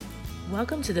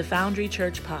Welcome to the Foundry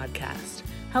Church podcast,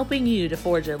 helping you to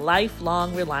forge a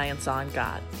lifelong reliance on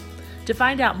God. To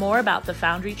find out more about the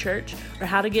Foundry Church or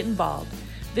how to get involved,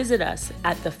 visit us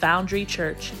at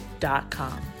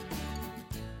thefoundrychurch.com.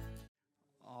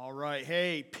 All right,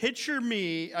 hey, picture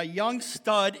me, a young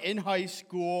stud in high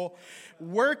school,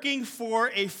 working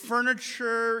for a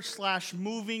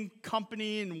furniture/moving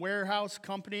company and warehouse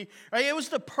company. Right? It was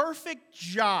the perfect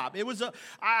job.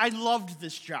 I loved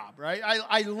this job, right?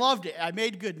 I loved it. I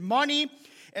made good money,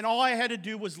 and all I had to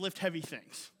do was lift heavy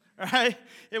things. Right?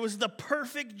 It was the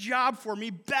perfect job for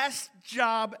me, best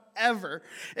job ever.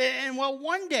 And well,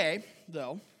 one day,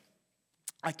 though,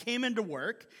 I came into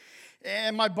work,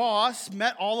 and my boss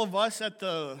met all of us at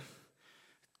the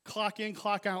clock in,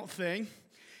 clock out thing.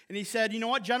 And he said, you know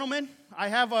what, gentlemen? I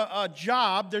have a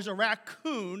job. There's a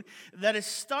raccoon that is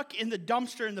stuck in the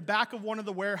dumpster in the back of one of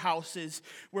the warehouses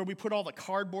where we put all the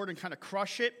cardboard and kind of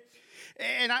crush it.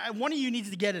 And one of you needs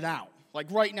to get it out, like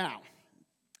right now.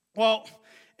 Well,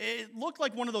 it looked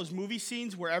like one of those movie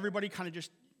scenes where everybody kind of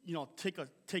just,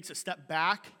 takes a step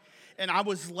back. And I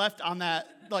was left on that,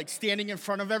 like, standing in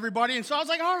front of everybody. And so I was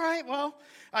like, all right, well,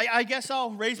 I guess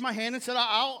I'll raise my hand and said,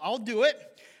 I'll do it.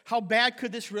 How bad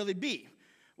could this really be?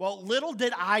 Well, little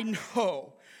did I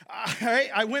know.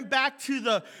 I went back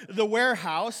to the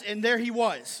warehouse, and there he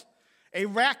was, a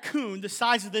raccoon the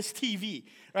size of this TV.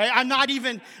 Right? I'm not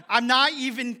even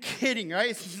kidding. Right?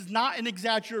 This is not an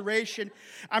exaggeration.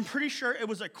 I'm pretty sure it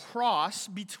was a cross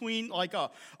between like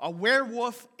a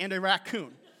werewolf and a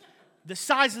raccoon, the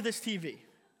size of this TV.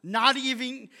 Not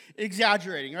even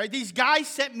exaggerating. Right? These guys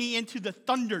sent me into the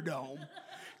Thunderdome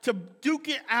to duke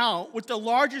it out with the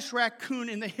largest raccoon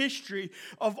in the history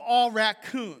of all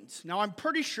raccoons. Now, I'm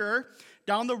pretty sure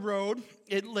down the road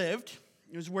it lived.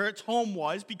 It was where its home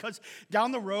was, because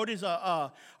down the road is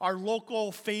our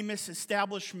local famous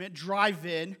establishment,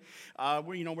 drive-in,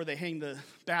 where they hang the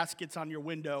baskets on your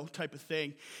window type of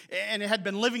thing. And it had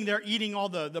been living there eating all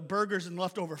the burgers and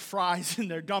leftover fries in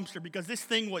their dumpster, because this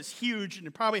thing was huge, and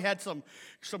it probably had some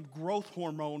growth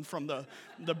hormone from the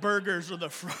burgers or the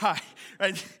fry.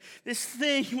 Right? This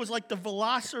thing was like the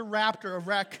velociraptor of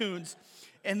raccoons,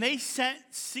 and they sent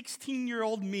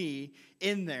 16-year-old me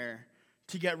in there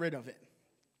to get rid of it.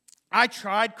 I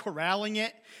tried corralling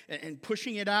it and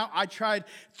pushing it out. I tried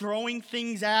throwing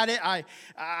things at it.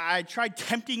 I tried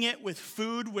tempting it with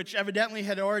food, which evidently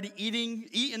had already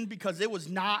eaten because it was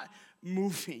not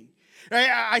moving. Right?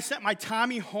 I sent my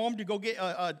Tommy home to go get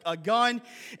a gun.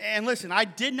 And listen, I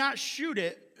did not shoot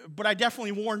it, but I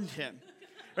definitely warned him.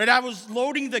 Right? I was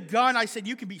loading the gun. I said,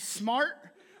 you can be smart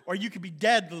or you could be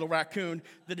dead, little raccoon.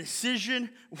 The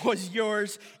decision was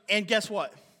yours. And guess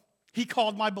what? He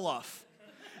called my bluff.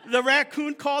 The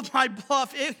raccoon called my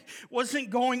bluff. It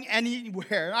wasn't going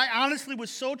anywhere. I honestly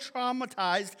was so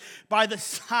traumatized by the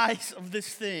size of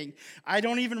this thing. I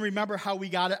don't even remember how we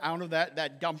got it out of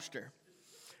that dumpster.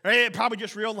 Right? It probably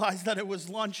just realized that it was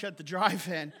lunch at the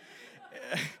drive-in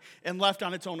and left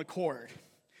on its own accord.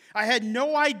 I had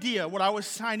no idea what I was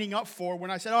signing up for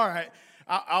when I said, all right,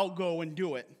 I'll go and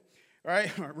do it. Right?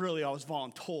 Or really, I was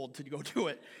voluntold to go do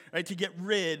it, right? To get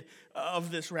rid of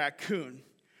this raccoon.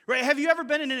 Right? Have you ever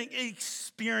been in an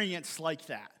experience like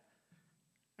that?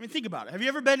 I mean, think about it. Have you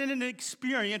ever been in an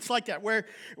experience like that where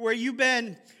you've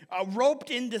been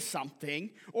roped into something,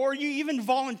 or you even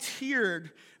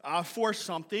volunteered for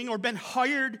something, or been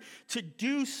hired to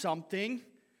do something,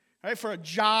 right, for a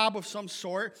job of some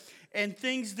sort, and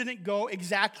things didn't go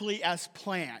exactly as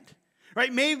planned?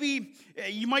 Right? Maybe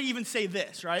you might even say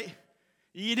this, right?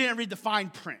 You didn't read the fine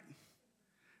print.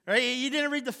 Right? You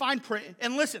didn't read the fine print.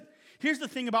 And listen, here's the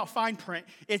thing about fine print.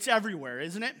 It's everywhere,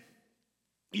 isn't it?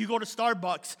 You go to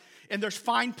Starbucks, and there's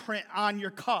fine print on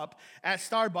your cup at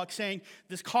Starbucks saying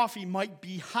this coffee might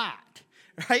be hot.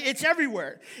 Right? It's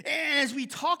everywhere. And as we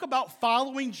talk about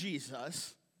following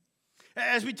Jesus,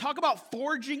 as we talk about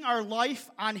forging our life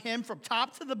on him from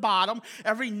top to the bottom,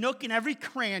 every nook and every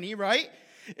cranny, right?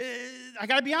 I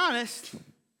got to be honest,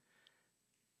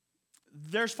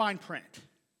 there's fine print.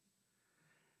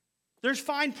 There's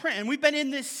fine print. And we've been in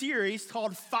this series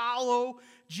called Follow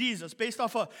Jesus, based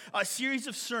off a series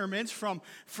of sermons from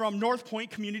North Point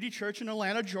Community Church in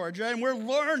Atlanta, Georgia. And we're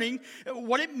learning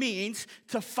what it means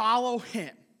to follow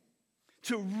him,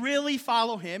 to really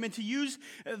follow him, and to use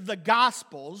the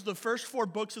Gospels, the first 4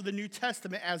 books of the New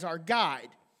Testament, as our guide.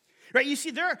 Right? You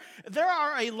see, there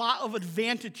are a lot of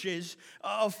advantages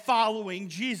of following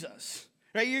Jesus.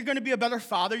 Right? You're going to be a better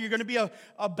father. You're going to be a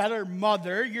better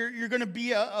mother. You're going to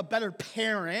be a better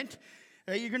parent.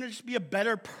 Right? You're going to just be a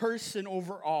better person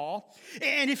overall.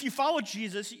 And if you follow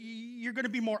Jesus, you're going to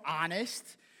be more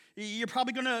honest. You're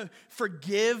probably going to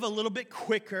forgive a little bit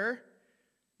quicker.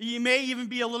 You may even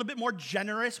be a little bit more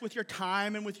generous with your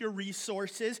time and with your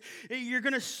resources. You're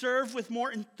going to serve with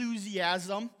more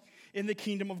enthusiasm in the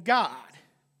kingdom of God.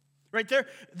 Right?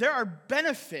 There are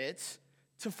benefits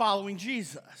to following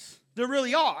Jesus. There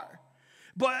really are.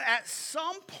 But at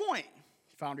some point,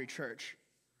 Foundry Church,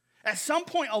 at some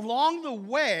point along the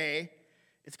way,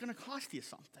 it's going to cost you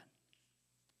something.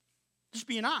 Just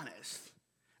being honest.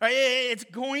 Right? It's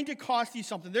going to cost you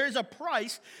something. There is a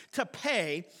price to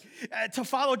pay to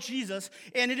follow Jesus.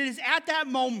 And it is at that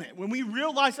moment when we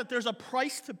realize that there's a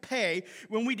price to pay,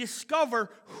 when we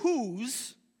discover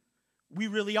whose we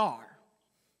really are.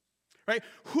 Right?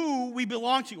 Who we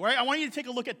belong to. Right? I want you to take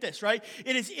a look at this. Right?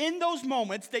 It is in those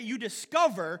moments that you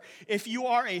discover if you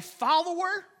are a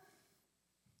follower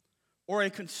or a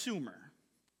consumer.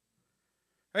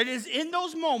 It is in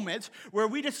those moments where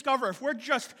we discover if we're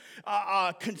just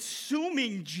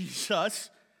consuming Jesus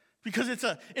because it's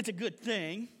a good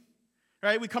thing,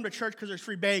 right? We come to church because there's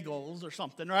free bagels or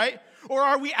something, right? Or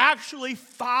are we actually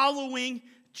following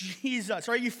Jesus,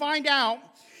 right? You find out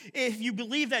if you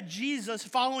believe that Jesus,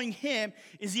 following him,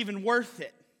 is even worth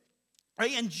it,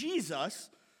 right? And Jesus,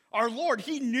 our Lord,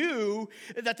 he knew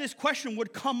that this question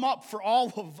would come up for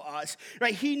all of us,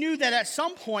 right? He knew that at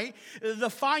some point, the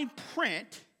fine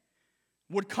print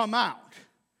would come out,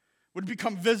 would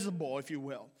become visible, if you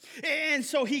will. And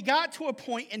so he got to a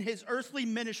point in his earthly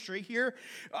ministry here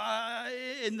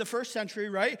in the first century,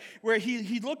 right, where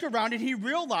he looked around and he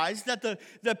realized that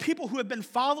the people who have been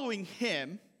following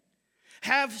him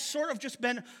have sort of just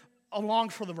been along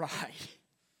for the ride.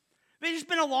 They've just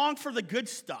been along for the good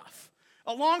stuff.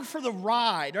 Along for the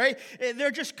ride, right? They're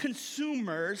just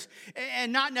consumers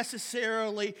and not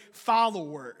necessarily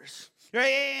followers, right?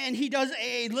 And he does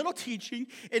a little teaching,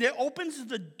 and it opens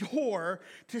the door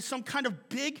to some kind of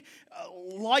big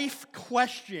life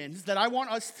questions that I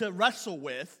want us to wrestle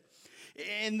with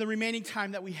in the remaining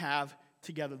time that we have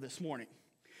together this morning.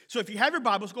 So if you have your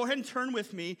Bibles, go ahead and turn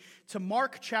with me to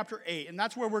Mark chapter 8, and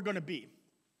that's where we're going to be.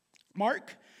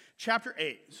 Mark chapter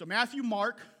 8. So Matthew,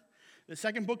 Mark, the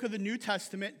second book of the New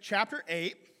Testament, chapter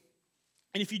 8.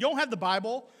 And if you don't have the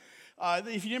Bible,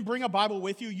 if you didn't bring a Bible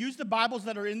with you, use the Bibles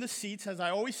that are in the seats. As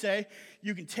I always say,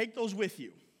 you can take those with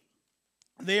you.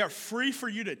 They are free for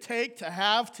you to take, to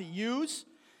have, to use.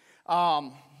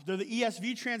 They're the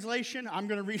ESV translation. I'm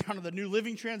going to read out of the New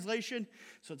Living Translation,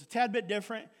 so it's a tad bit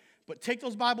different. But take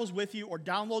those Bibles with you or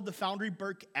download the Foundry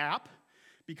Burke app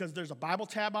because there's a Bible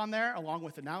tab on there along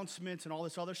with announcements and all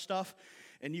this other stuff.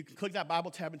 And you can click that Bible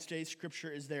tab and today's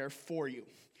scripture is there for you.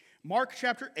 Mark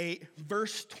chapter 8,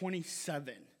 verse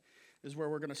 27 is where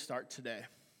we're going to start today.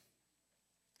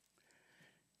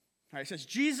 All right, it says,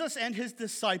 Jesus and his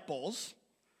disciples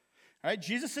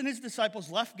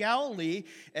left Galilee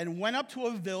and went up to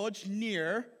a village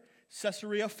near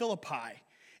Caesarea Philippi.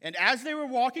 And as they were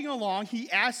walking along,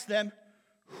 he asked them,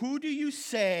 "Who do you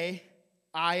say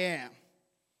I am?"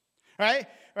 Right?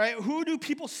 Who do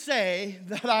people say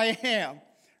that I am?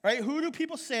 Right? Who do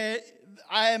people say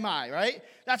I am I, right?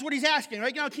 That's what he's asking,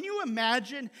 right? Now, can you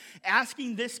imagine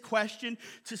asking this question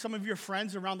to some of your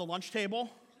friends around the lunch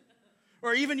table?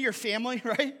 Or even your family,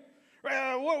 right?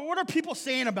 What are people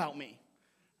saying about me?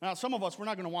 Now, some of us, we're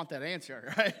not going to want that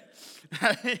answer,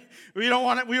 right? We don't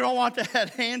want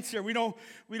that answer. We don't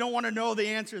want to know the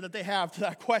answer that they have to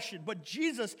that question. But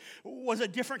Jesus was a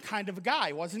different kind of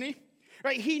guy, wasn't he?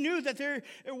 Right? He knew that there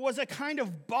was a kind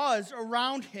of buzz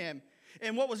around him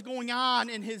and what was going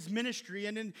on in his ministry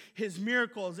and in his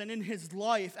miracles and in his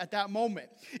life at that moment.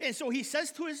 And so he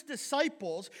says to his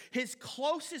disciples, his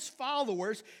closest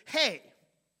followers, "Hey,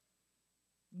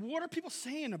 what are people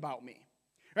saying about me?"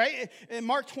 Right? In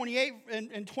Mark 28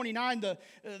 and 29,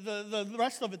 the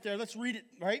rest of it there, let's read it,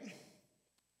 right?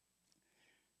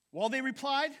 Well, they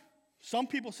replied, "Some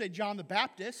people say John the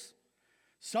Baptist.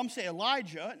 Some say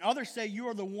Elijah, and others say you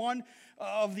are the one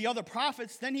of the other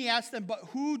prophets." Then he asked them, "But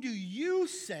who do you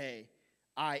say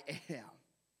I am?"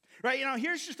 Right?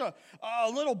 Here's just a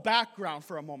little background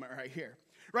for a moment right here.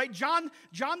 Right? John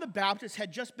the Baptist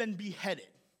had just been beheaded.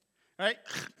 Right?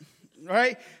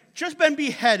 Right? Just been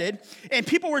beheaded, and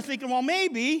people were thinking, well,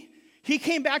 maybe he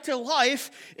came back to life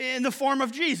in the form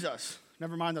of Jesus.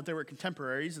 Never mind that they were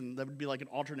contemporaries, and that would be like an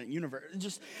alternate universe.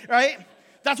 Just, right?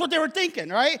 That's what they were thinking,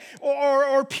 right?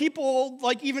 Or people,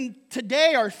 like even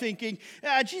today, are thinking,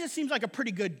 Jesus seems like a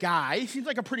pretty good guy. He seems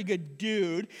like a pretty good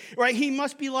dude, right? He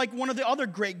must be like one of the other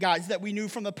great guys that we knew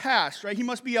from the past, right? He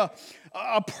must be a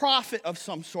prophet of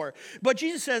some sort. But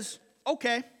Jesus says,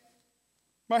 okay,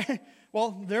 right?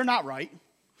 Well, they're not right.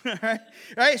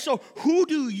 Right? So who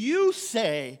do you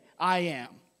say I am?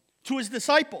 To his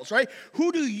disciples, right?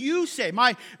 Who do you say,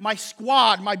 my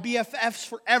squad, my BFFs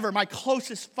forever, my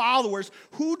closest followers,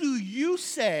 who do you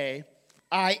say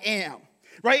I am?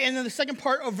 Right? And then the second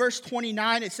part of verse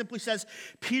 29, it simply says,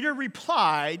 Peter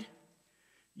replied,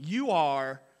 you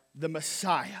are the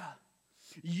Messiah.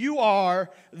 You are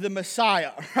the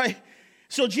Messiah, right?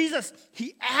 So Jesus,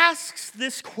 he asks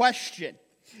this question.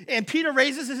 And Peter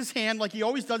raises his hand like he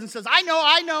always does and says, I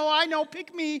know,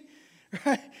 pick me.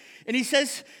 Right? And he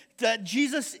says that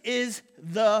Jesus is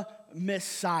the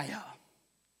Messiah.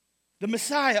 The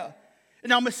Messiah.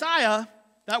 Now, Messiah,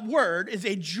 that word is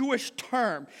a Jewish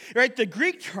term, right? The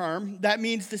Greek term, that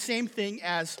means the same thing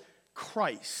as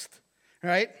Christ,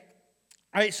 right?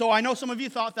 All right, so I know some of you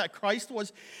thought that Christ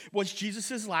was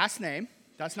Jesus' last name.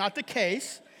 That's not the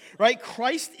case, right?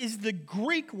 Christ is the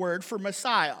Greek word for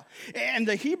Messiah. And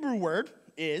the Hebrew word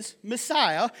is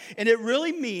Messiah, and it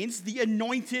really means the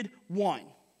anointed one.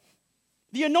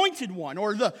 The anointed one,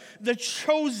 or the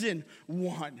chosen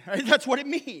one. Right? That's what it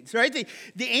means, right?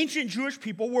 The ancient Jewish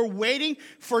people were waiting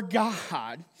for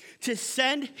God to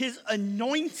send his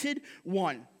anointed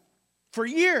one for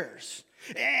years.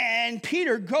 And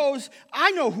Peter goes,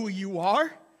 I know who you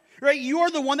are, right? You are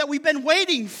the one that we've been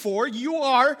waiting for. You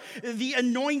are the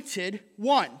anointed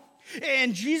one.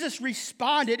 And Jesus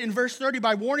responded in verse 30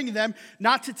 by warning them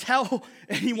not to tell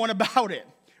anyone about it.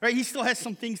 Right? He still has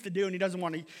some things to do and he doesn't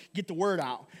want to get the word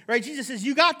out. Right? Jesus says,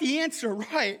 you got the answer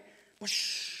right, but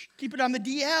shh, keep it on the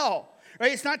DL.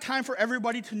 Right? It's not time for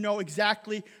everybody to know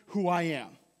exactly who I am.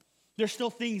 There's still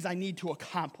things I need to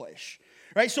accomplish.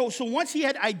 Right? So once he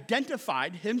had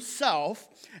identified himself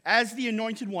as the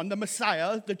anointed one, the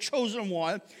Messiah, the chosen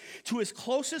one, to his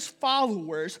closest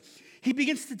followers, he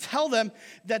begins to tell them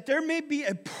that there may be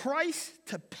a price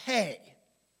to pay.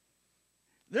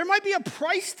 There might be a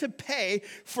price to pay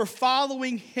for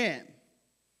following him,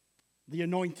 the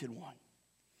anointed one.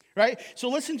 Right? So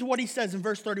listen to what he says in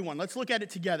verse 31. Let's look at it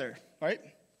together. Right?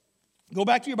 Go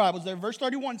back to your Bibles there. Verse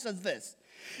 31 says this.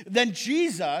 Then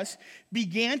Jesus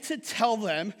began to tell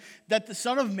them that the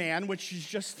Son of Man, which is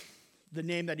just the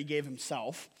name that he gave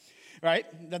himself, right?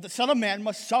 That the Son of Man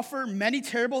must suffer many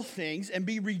terrible things and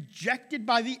be rejected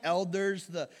by the elders,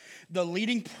 the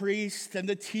leading priests, and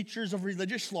the teachers of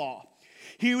religious law.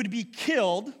 He would be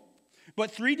killed, but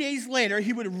 3 days later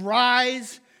he would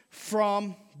rise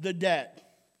from the dead.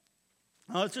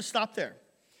 Now let's just stop there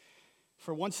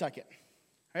for 1 second.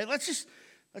 All right, let's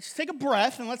take a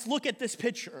breath and let's look at this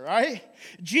picture, right?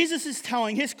 Jesus is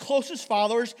telling his closest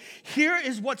followers, here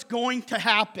is what's going to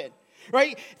happen,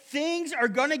 right? Things are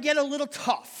going to get a little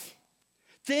tough.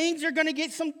 Things are going to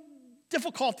get some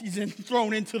difficulties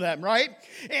thrown into them, right?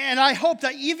 And I hope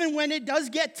that even when it does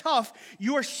get tough,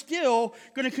 you are still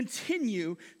going to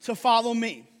continue to follow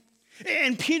me.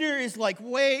 And Peter is like,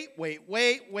 wait.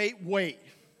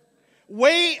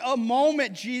 Wait a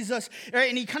moment, Jesus.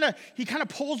 And he kind of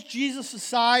pulls Jesus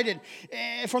aside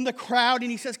and from the crowd,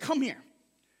 and he says, come here.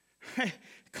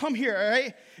 Come here, all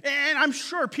right? And I'm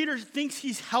sure Peter thinks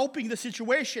he's helping the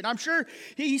situation. I'm sure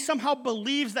he somehow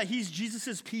believes that he's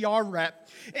Jesus' PR rep.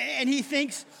 And he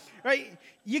thinks, right,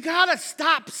 you got to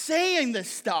stop saying this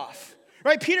stuff.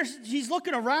 Right? Peter, he's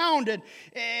looking around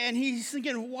and he's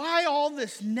thinking, why all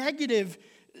this negative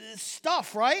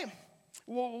stuff, right?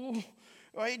 Well,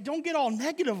 right? Don't get all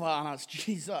negative on us,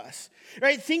 Jesus.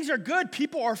 Right? Things are good.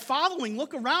 People are following.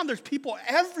 Look around. There's people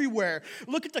everywhere.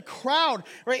 Look at the crowd.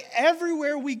 Right?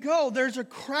 Everywhere we go, there's a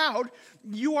crowd.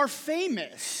 You are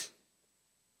famous.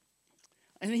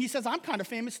 And he says, I'm kind of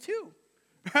famous too.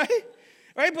 Right?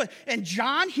 Right? And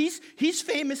John, he's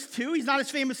famous too. He's not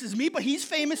as famous as me, but he's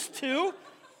famous too.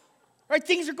 Right?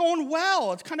 Things are going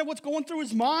well. It's kind of what's going through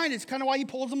his mind. It's kind of why he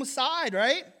pulls them aside,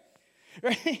 right?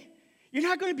 Right? You're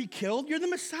not going to be killed. You're the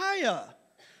Messiah.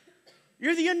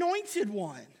 You're the anointed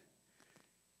one.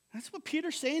 That's what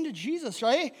Peter's saying to Jesus,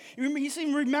 right? He's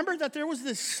saying, remember that there was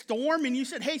this storm and you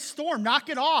said, hey, storm, knock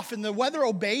it off, and the weather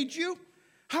obeyed you?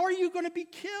 How are you going to be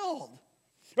killed?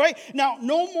 Right? Now,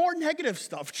 no more negative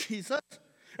stuff, Jesus.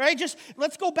 Right? Just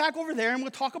let's go back over there and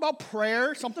we'll talk about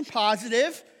prayer, something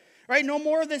positive. Right? No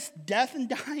more of this death and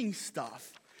dying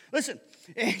stuff. Listen,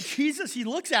 and Jesus, he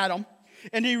looks at him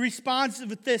and he responds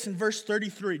with this in verse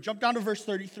 33. Jump down to verse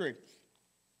 33.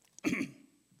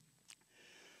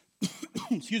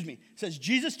 Excuse me. It says,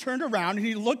 Jesus turned around and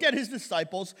he looked at his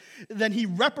disciples. Then he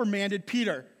reprimanded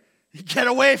Peter. Get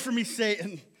away from me,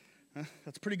 Satan.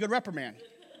 That's a pretty good reprimand.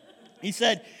 He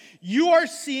said, you are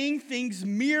seeing things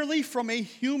merely from a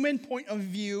human point of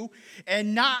view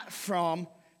and not from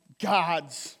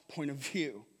God's point of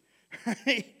view.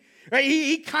 Right?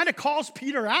 He kind of calls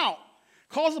Peter out.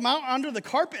 Calls him out under the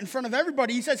carpet in front of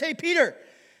everybody. He says, hey, Peter,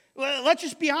 Let's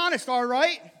just be honest, all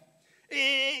right?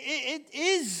 It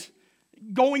is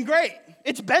going great.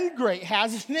 It's been great,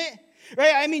 hasn't it?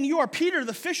 Right? I mean, you are Peter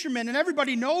the fisherman, and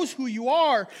everybody knows who you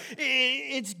are.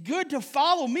 It's good to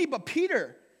follow me, but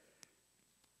Peter,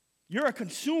 you're a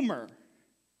consumer.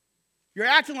 You're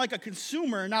acting like a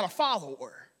consumer, not a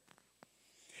follower.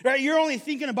 Right? You're only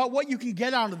thinking about what you can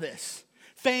get out of this.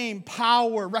 Fame,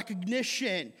 power,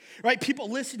 recognition, right? People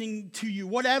listening to you,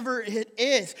 whatever it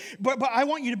is. But I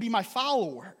want you to be my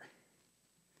follower.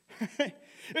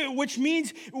 Which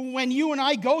means when you and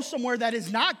I go somewhere that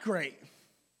is not great,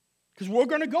 because we're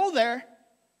going to go there.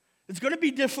 It's going to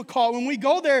be difficult. When we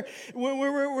go there,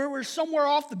 we're somewhere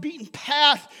off the beaten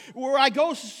path, where I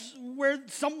go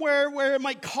somewhere where it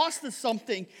might cost us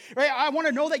something. Right? I want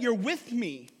to know that you're with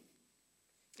me.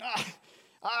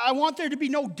 I want there to be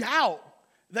no doubt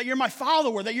that you're my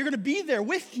follower, that you're going to be there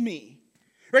with me.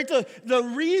 Right? The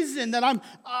reason that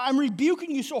I'm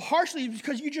rebuking you so harshly is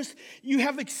because you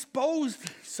have exposed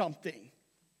something,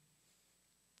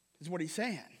 is what he's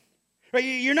saying. Right?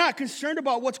 You're not concerned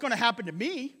about what's going to happen to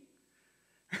me.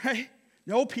 Right?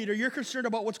 No, Peter, you're concerned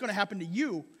about what's going to happen to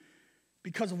you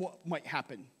because of what might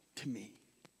happen to me.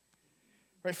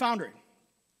 Right, Foundry?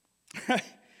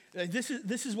 This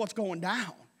is what's going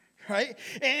down. Right?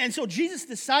 And so Jesus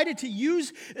decided to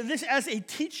use this as a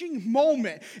teaching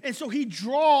moment. And so he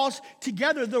draws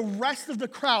together the rest of the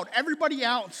crowd, everybody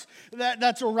else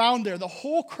that's around there, the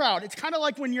whole crowd. It's kind of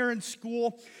like when you're in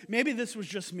school. Maybe this was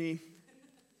just me.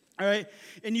 All right?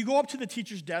 And you go up to the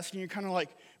teacher's desk and you're kind of like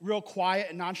real quiet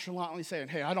and nonchalantly saying,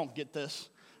 hey, I don't get this.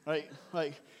 Right?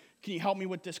 Like, can you help me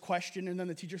with this question? And then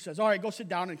the teacher says, all right, go sit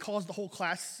down, and calls the whole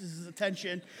class's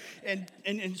attention and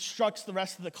instructs the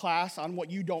rest of the class on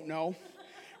what you don't know.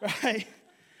 Right?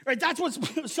 Right? That's what's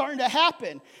starting to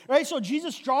happen. Right? So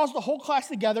Jesus draws the whole class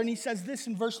together, and he says this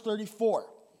in verse 34.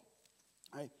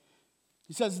 Right?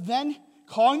 He says, then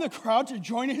calling the crowd to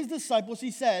join his disciples, he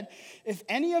said, if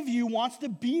any of you wants to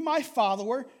be my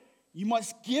follower, you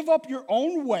must give up your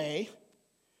own way,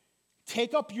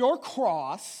 take up your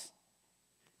cross,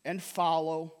 and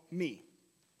follow me.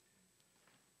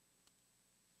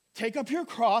 Take up your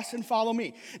cross and follow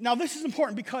me. Now, this is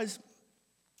important because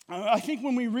I think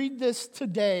when we read this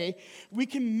today, we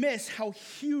can miss how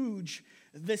huge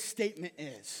this statement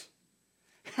is.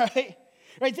 Right?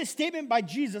 Right? This statement by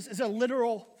Jesus is a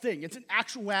literal thing. It's an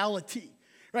actuality.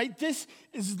 Right? This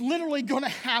is literally going to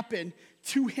happen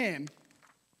to him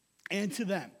and to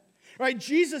them. Right?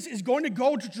 Jesus is going to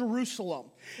go to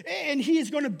Jerusalem, and he is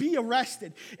going to be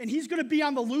arrested, and he's going to be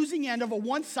on the losing end of a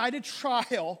one-sided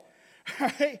trial,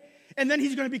 right? And then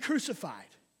he's going to be crucified.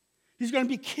 He's going to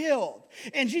be killed.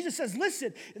 And Jesus says,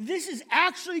 listen, this is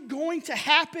actually going to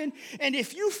happen, and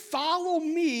if you follow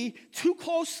me too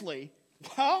closely,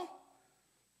 well,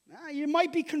 you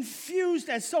might be confused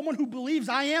as someone who believes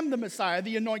I am the Messiah,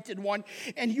 the anointed one,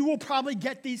 and you will probably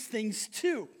get these things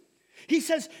too. He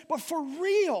says, but for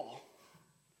real,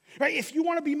 right? If you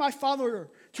want to be my follower,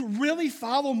 to really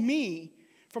follow me,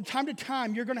 from time to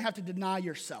time, you're going to have to deny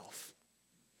yourself.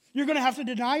 You're going to have to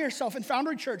deny yourself. In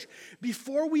Foundry Church,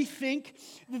 before we think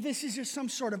that this is just some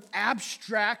sort of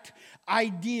abstract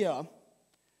idea,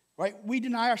 right? We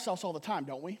deny ourselves all the time,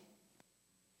 don't we?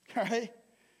 Right?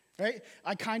 Right?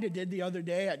 I kind of did the other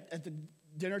day at the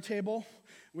dinner table.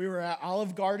 We were at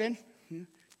Olive Garden. Do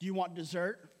you want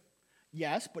dessert?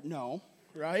 Yes, but no,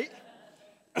 right?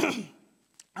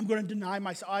 I'm going to deny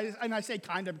myself. And I say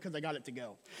kind of because I got it to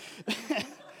go.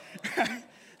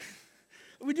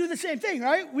 We do the same thing,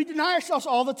 right? We deny ourselves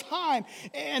all the time.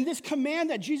 And this command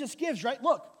that Jesus gives, right?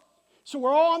 Look, so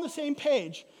we're all on the same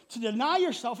page. To deny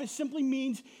yourself, it simply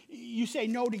means you say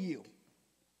no to you.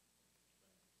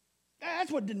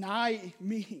 That's what deny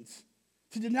means.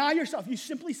 To deny yourself, you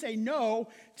simply say no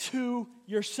to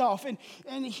yourself. And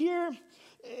here's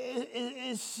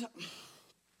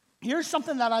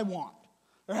something that I want,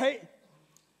 right?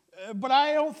 But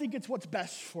I don't think it's what's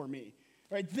best for me,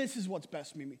 right? This is what's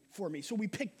best for me. So we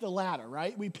pick the latter,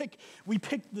 right? We pick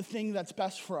the thing that's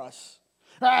best for us.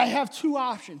 I have two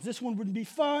options. This one would be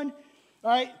fun,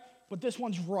 right? But this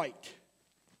one's right.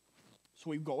 So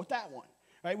we go with that one,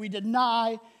 right? We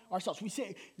deny ourselves. We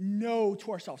say no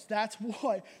to ourselves. That's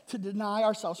what to deny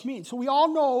ourselves means. So we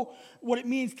all know what it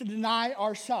means to deny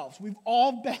ourselves. We've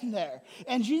all been there.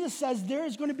 And Jesus says there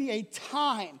is going to be a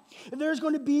time. There's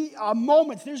going to be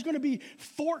moments. There's going to be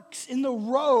forks in the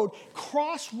road,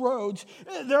 crossroads.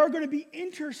 There are going to be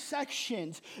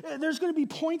intersections. There's going to be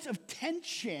points of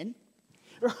tension.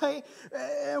 Right?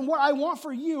 And what I want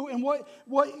for you and what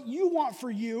you want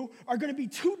for you are going to be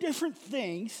two different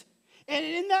things. And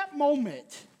in that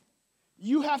moment,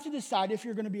 you have to decide if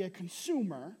you're going to be a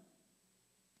consumer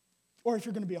or if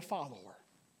you're going to be a follower.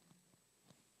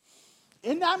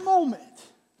 In that moment,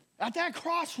 at that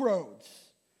crossroads,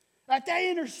 at that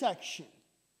intersection,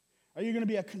 are you going to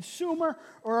be a consumer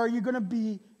or are you going to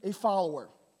be a follower?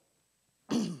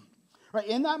 Right,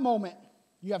 in that moment,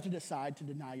 you have to decide to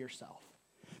deny yourself.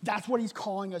 That's what he's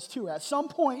calling us to. At some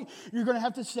point, you're going to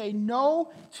have to say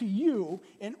no to you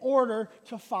in order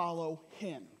to follow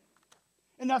him.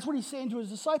 And that's what he's saying to his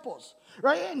disciples,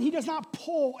 right? And he does not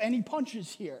pull any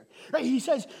punches here, right? He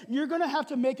says, you're going to have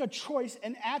to make a choice,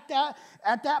 and at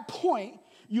that point,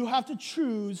 you have to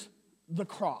choose the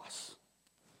cross.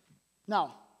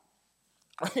 Now,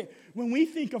 right, when we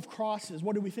think of crosses,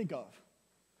 what do we think of?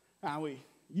 We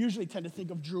usually tend to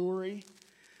think of jewelry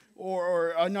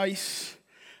or a nice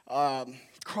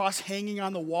cross hanging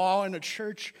on the wall in a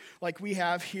church like we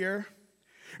have here,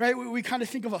 right? We kind of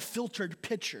think of a filtered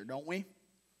picture, don't we?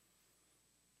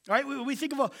 Right? We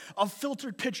think of a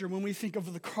filtered picture when we think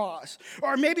of the cross.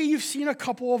 Or maybe you've seen a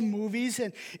couple of movies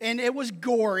and it was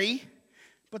gory,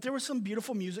 but there was some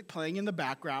beautiful music playing in the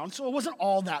background, so it wasn't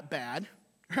all that bad,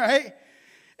 right?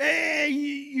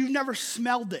 You've never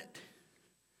smelled it.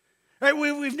 Right?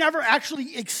 We've never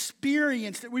actually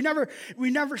experienced it. We've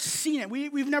never seen it.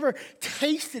 We've never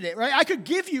tasted it, right? I could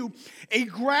give you a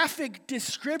graphic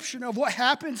description of what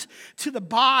happens to the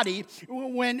body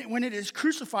when it is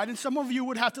crucified, and some of you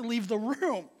would have to leave the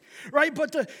room, right?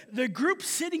 But the group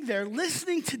sitting there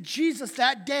listening to Jesus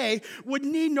that day would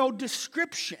need no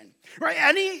description,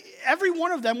 right? Every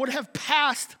one of them would have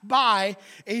passed by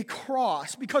a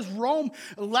cross because Rome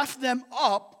left them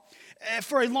up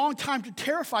for a long time to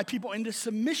terrify people into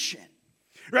submission,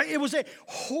 right? It was a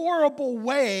horrible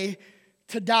way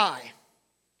to die.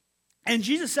 And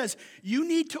Jesus says, you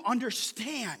need to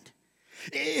understand,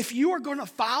 if you are going to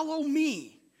follow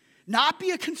me, not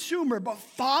be a consumer, but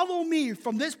follow me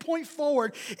from this point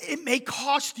forward, it may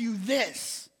cost you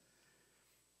this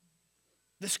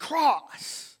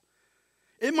cross.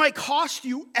 It might cost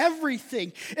you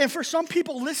everything. And for some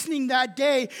people listening that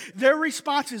day, their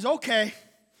response is, okay,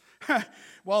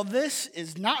 well, this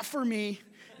is not for me.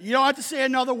 You don't have to say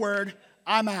another word.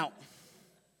 I'm out.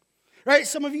 Right?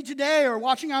 Some of you today are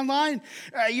watching online.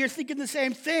 You're thinking the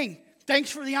same thing. Thanks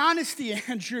for the honesty,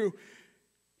 Andrew.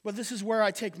 But this is where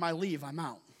I take my leave. I'm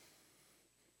out.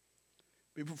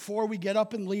 But before we get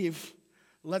up and leave,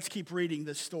 let's keep reading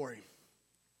this story.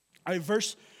 All right,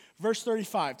 verse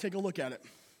 35. Take a look at it.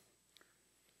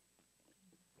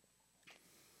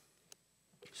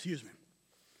 Excuse me.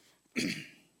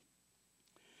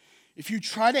 If you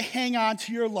try to hang on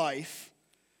to your life,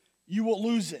 you will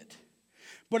lose it.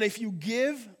 But if you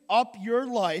give up your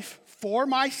life for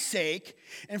my sake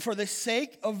and for the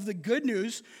sake of the good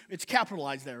news, it's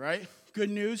capitalized there, right?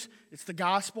 Good news, it's the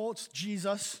gospel, it's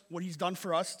Jesus, what he's done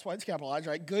for us. That's why it's capitalized,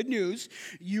 right? Good news,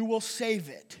 you will save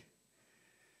it.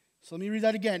 So let me read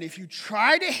that again. If you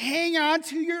try to hang on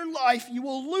to your life, you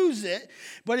will lose it.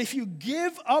 But if you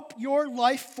give up your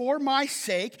life for my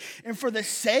sake and for the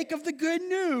sake of the good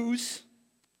news,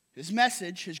 his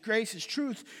message, his grace, his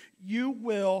truth, you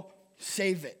will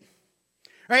save it.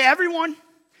 Right? Everyone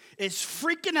is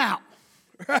freaking out.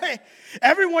 Right?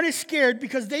 Everyone is scared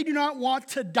because they do not want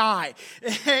to die.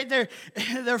 They're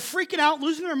freaking out,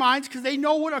 losing their minds because they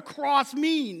know what a cross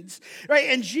means. Right?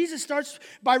 And Jesus starts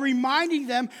by reminding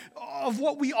them of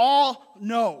what we all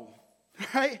know.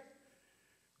 Right?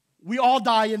 We all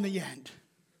die in the end.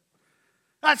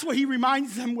 That's what he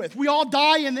reminds them with. We all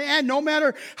die in the end, no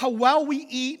matter how well we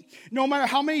eat, no matter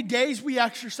how many days we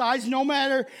exercise, no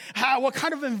matter what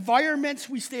kind of environments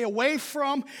we stay away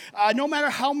from, no matter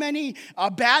how many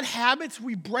bad habits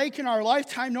we break in our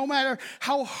lifetime, no matter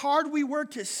how hard we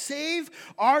work to save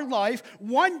our life,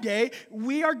 one day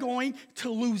we are going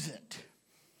to lose it.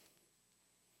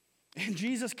 And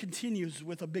Jesus continues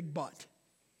with a big but,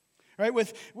 right?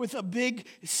 With a big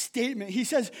statement. He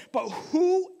says, but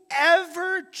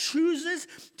whoever chooses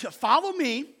to follow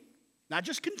me, not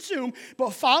just consume,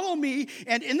 but follow me,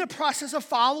 and in the process of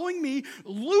following me,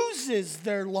 loses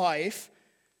their life,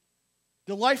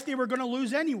 the life they were going to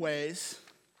lose anyways.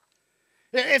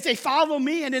 If they follow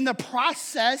me and in the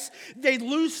process they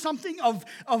lose something of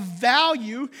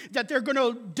value that they're going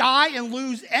to die and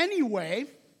lose anyway,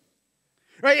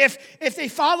 right? If they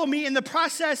follow me in the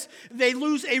process, they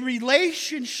lose a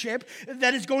relationship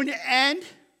that is going to end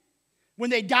when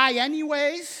they die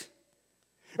anyways,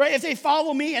 right? If they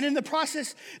follow me and in the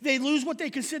process they lose what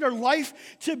they consider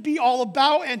life to be all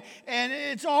about and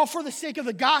it's all for the sake of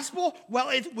the gospel, well,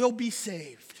 it will be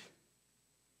saved.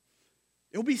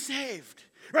 It will be saved,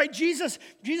 right? Jesus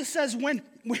says when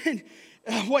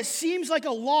what seems like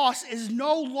a loss is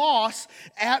no loss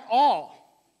at all.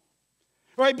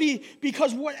 right?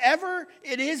 Because whatever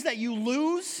it is that you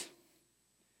lose,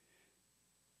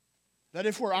 that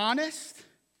if we're honest,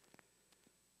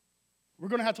 we're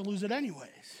going to have to lose it anyways.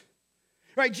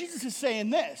 Right? Jesus is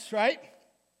saying this, right?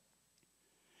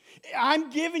 I'm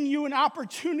giving you an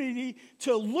opportunity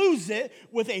to lose it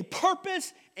with a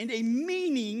purpose and a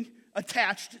meaning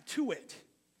attached to it.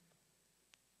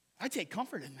 I take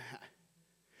comfort in that.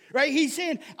 Right? He's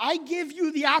saying, I give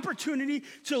you the opportunity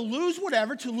to lose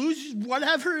whatever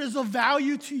is of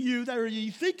value to you, that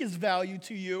you think is value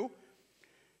to you,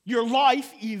 your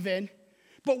life even,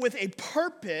 but with a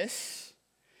purpose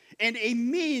and a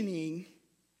meaning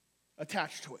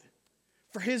attached to it.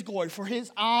 For his glory, for his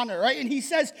honor, right? And he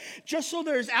says, just so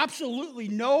there's absolutely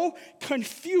no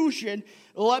confusion,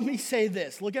 let me say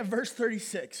this. Look at verse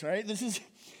 36, right?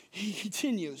 He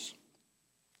continues.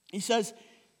 He says,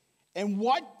 and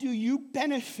what do you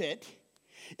benefit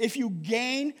if you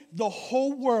gain the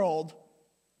whole world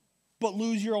but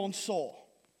lose your own soul?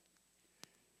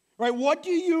 Right? What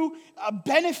do you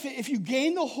benefit if you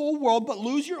gain the whole world but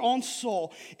lose your own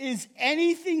soul? Is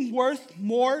anything worth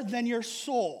more than your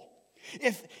soul?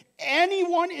 If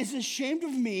anyone is ashamed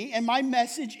of me and my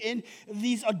message in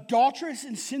these adulterous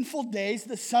and sinful days,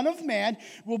 the Son of Man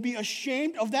will be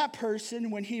ashamed of that person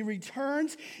when he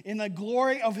returns in the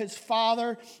glory of his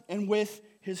Father and with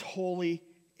his holy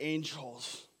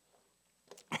angels.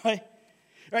 Right?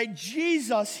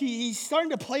 Jesus, he's starting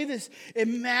to play this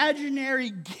imaginary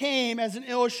game as an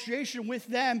illustration with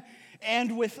them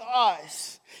and with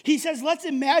us. He says, let's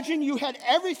imagine you had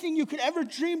everything you could ever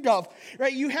dreamed of.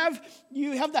 Right? You have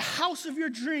the house of your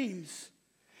dreams.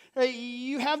 Right?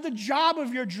 You have the job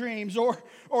of your dreams,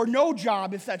 or no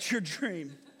job if that's your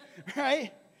dream.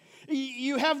 Right?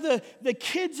 You have the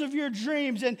kids of your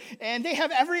dreams, and they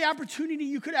have every opportunity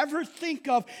you could ever think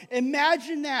of.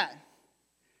 Imagine that.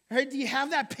 Right? Do you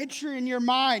have that picture in your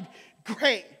mind?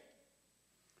 Great.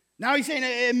 Now he's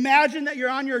saying, imagine that you're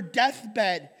on your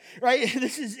deathbed, right?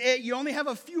 This is it. You only have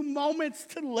a few moments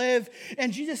to live.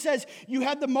 And Jesus says, you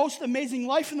had the most amazing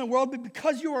life in the world, but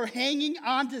because you were hanging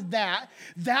on to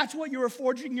that's what you were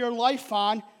forging your life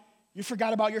on, you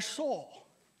forgot about your soul.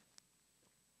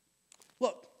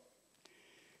 Look,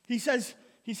 he says,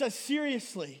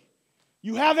 seriously,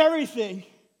 you have everything,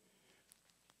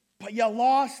 but you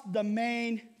lost the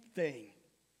main thing.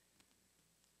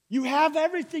 You have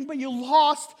everything, but you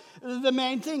lost the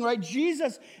main thing, right?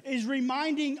 Jesus is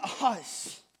reminding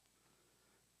us.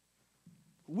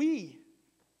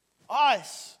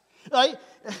 Us, right?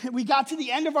 We got to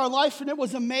the end of our life and it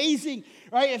was amazing,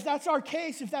 right? If that's our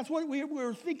case, if that's what we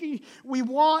were thinking we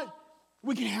want,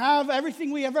 we can have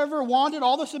everything we have ever wanted,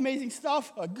 all this amazing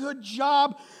stuff, a good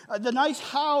job, the nice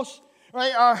house,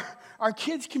 right? Our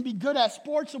kids can be good at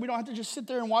sports, so we don't have to just sit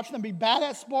there and watch them be bad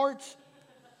at sports.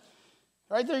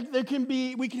 Right?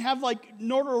 We can have like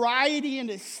notoriety and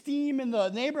esteem in the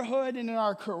neighborhood and in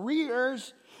our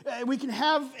careers. We can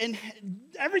have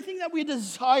everything that we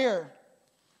desire.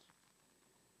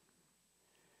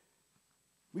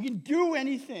 We can do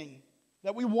anything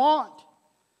that we want.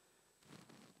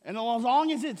 And as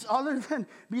long as it's other than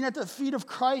being at the feet of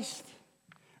Christ,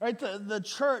 right? The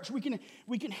church, we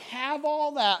can have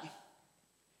all that.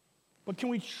 But can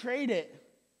we trade it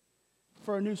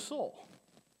for a new soul?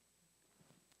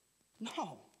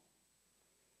 No.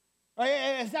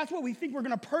 Right? If that's what we think we're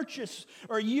going to purchase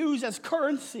or use as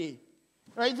currency,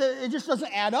 right? It just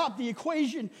doesn't add up. The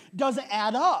equation doesn't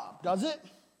add up, does it?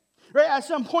 Right? At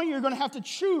some point, you're going to have to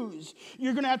choose.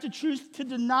 You're going to have to choose to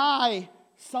deny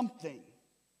something.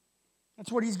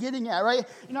 That's what he's getting at, right?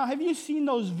 You know, have you seen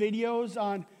those videos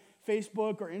on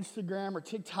Facebook or Instagram or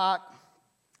TikTok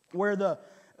where the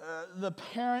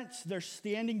parents, they're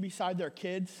standing beside their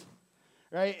kids,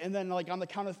 right? And then, like, on the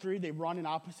count of 3, they run in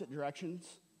opposite directions.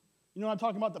 You know what I'm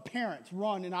talking about? The parents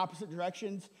run in opposite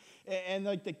directions, and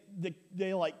like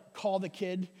they like call the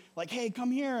kid, like, hey,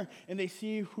 come here, and they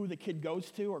see who the kid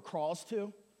goes to or crawls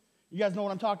to. You guys know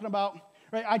what I'm talking about?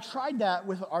 Right? I tried that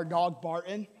with our dog,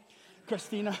 Barton.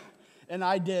 Christina and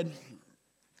I did.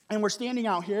 And we're standing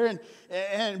out here,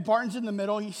 and Barton's in the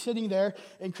middle. He's sitting there,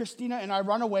 and Christina and I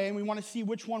run away, and we want to see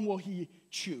which one will he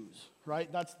choose,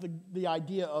 right? That's the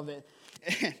idea of it.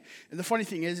 And the funny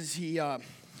thing is he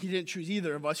didn't choose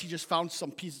either of us. He just found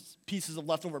some pieces of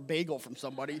leftover bagel from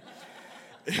somebody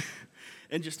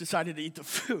and just decided to eat the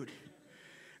food.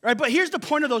 Right? But here's the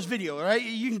point of those videos, right?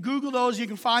 You can Google those. You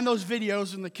can find those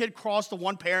videos, and the kid crawls to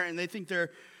one parent, and they think they're,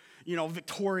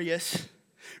 victorious.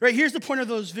 Right? Here's the point of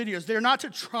those videos. They're not to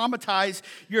traumatize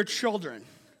your children,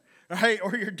 right,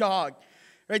 or your dog.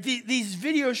 Right? These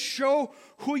videos show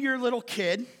who your little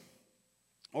kid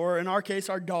or in our case,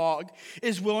 our dog,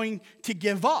 is willing to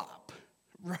give up,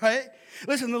 right?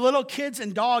 Listen, the little kids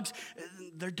and dogs,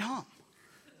 they're dumb,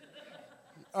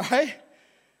 all right?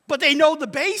 But they know the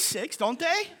basics, don't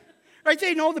they? Right?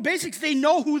 They know the basics. They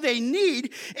know who they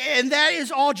need, and that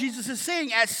is all Jesus is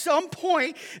saying. At some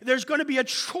point, there's going to be a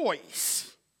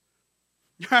choice,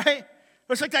 right?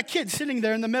 It's like that kid sitting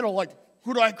there in the middle, like,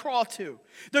 who do I crawl to?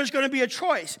 There's going to be a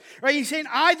choice, right? He's saying,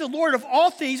 I, the Lord of all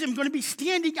things, am going to be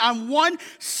standing on one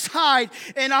side,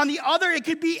 and on the other, it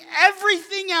could be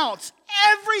everything else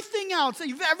that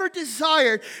you've ever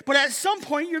desired. But at some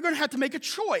point, you're going to have to make a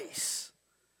choice.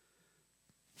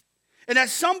 And at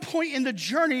some point in the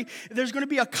journey, there's going to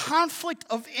be a conflict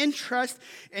of interest,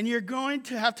 and you're going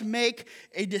to have to make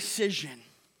a decision.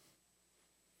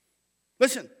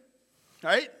 Listen,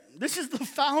 right? This is the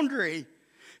Foundry.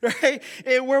 Right?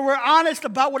 Where we're honest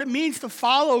about what it means to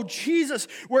follow Jesus.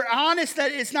 We're honest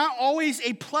that it's not always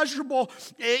a pleasurable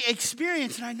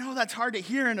experience. And I know that's hard to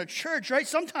hear in a church, right?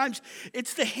 Sometimes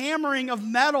it's the hammering of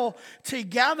metal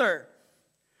together.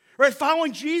 Right?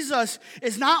 Following Jesus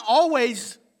is not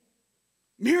always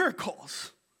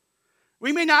miracles.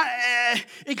 We may not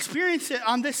experience it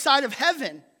on this side of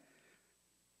heaven.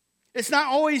 It's not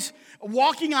always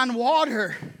walking on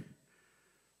water.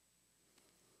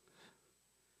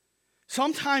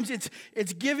 Sometimes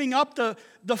it's giving up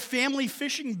the family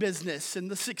fishing business and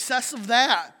the success of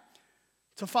that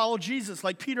to follow Jesus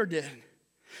like Peter did.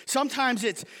 Sometimes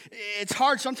it's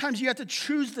hard. Sometimes you have to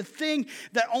choose the thing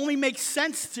that only makes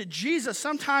sense to Jesus.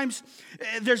 Sometimes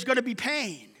there's going to be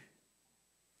pain.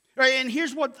 Right? And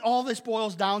here's what all this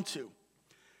boils down to.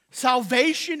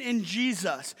 Salvation in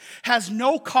Jesus has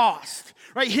no cost.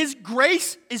 Right? His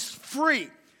grace is free.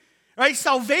 Right?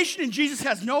 Salvation in Jesus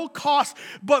has no cost,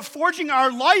 but forging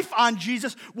our life on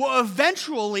Jesus will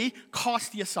eventually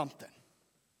cost you something.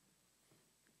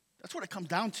 That's what it comes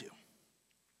down to.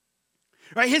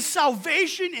 Right? His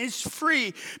salvation is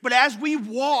free, but as we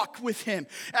walk with him,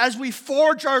 as we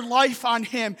forge our life on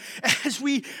him, as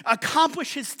we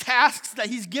accomplish his tasks that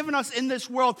he's given us in this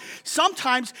world,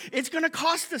 sometimes it's going to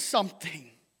cost us something.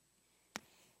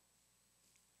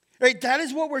 Right? That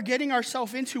is what we're getting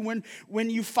ourselves into when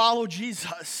you follow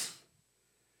Jesus.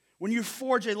 When you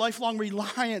forge a lifelong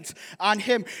reliance on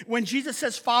him. When Jesus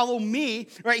says, follow me,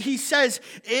 right? He says,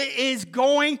 it is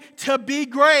going to be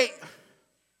great.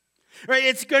 Right?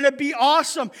 It's going to be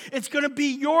awesome. It's going to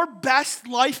be your best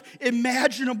life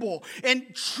imaginable.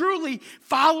 And truly,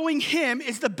 following him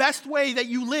is the best way that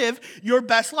you live your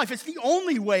best life. It's the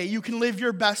only way you can live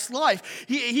your best life.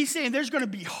 He's saying there's going to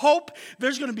be hope.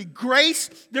 There's going to be grace.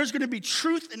 There's going to be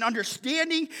truth and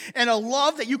understanding and a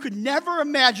love that you could never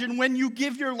imagine when you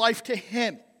give your life to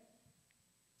him.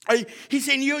 He's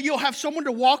saying you'll have someone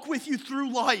to walk with you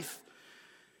through life.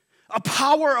 A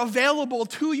power available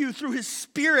to you through his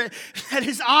Spirit that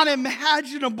is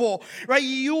unimaginable, right?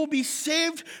 You will be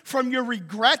saved from your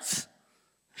regrets.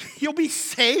 You'll be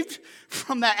saved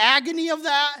from the agony of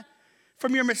that,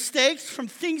 from your mistakes, from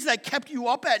things that kept you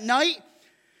up at night.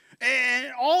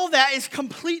 And all that is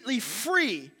completely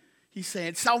free, he's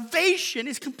saying. Salvation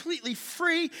is completely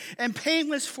free and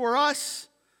painless for us.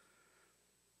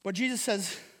 But Jesus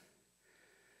says,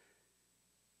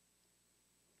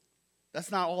 that's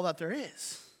not all that there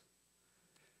is.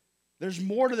 There's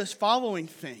more to this following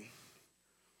thing.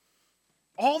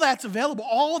 All that's available,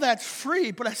 all that's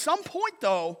free, but at some point,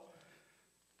 though,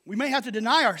 we may have to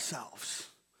deny ourselves.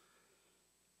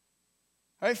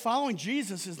 Right? Following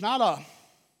Jesus is not a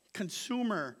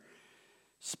consumer,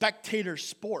 spectator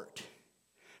sport.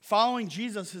 Following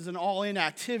Jesus is an all-in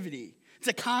activity. It's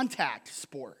a contact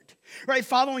sport. Right?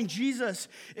 Following Jesus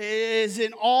is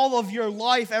in all of your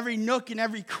life, every nook and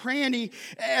every cranny,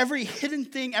 every hidden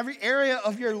thing, every area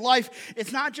of your life.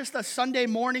 It's not just a Sunday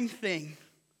morning thing.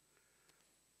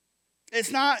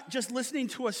 It's not just listening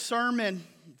to a sermon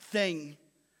thing.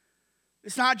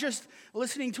 It's not just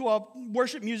listening to a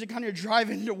worship music on your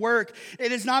drive into work.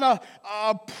 It is not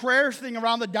a prayer thing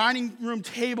around the dining room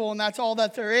table and that's all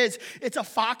that there is. It's a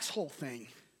foxhole thing.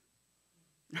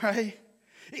 Right?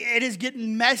 It is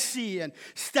getting messy and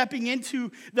stepping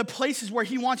into the places where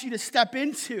he wants you to step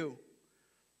into.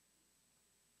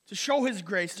 To show his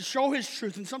grace, to show his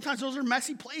truth. And sometimes those are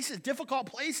messy places, difficult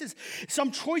places.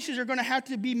 Some choices are going to have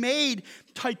to be made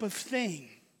type of thing.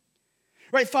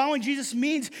 Right? Following Jesus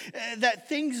means that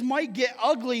things might get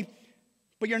ugly,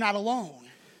 but you're not alone.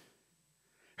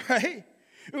 Right?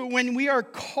 When we are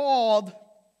called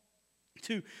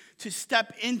to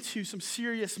step into some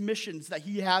serious missions that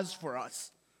he has for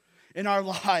us in our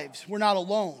lives, we're not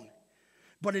alone.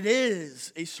 But it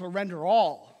is a surrender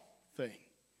all thing.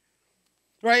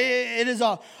 Right? It is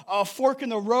a fork in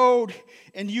the road,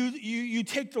 and you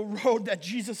take the road that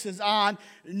Jesus is on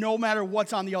no matter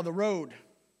what's on the other road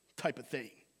type of thing.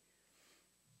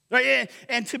 Right?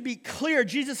 And to be clear,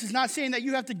 Jesus is not saying that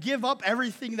you have to give up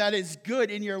everything that is good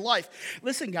in your life.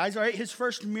 Listen, guys, all right, his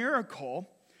first miracle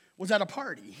was at a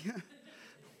party.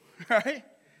 Right?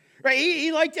 Right?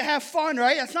 He liked to have fun,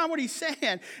 right? That's not what he's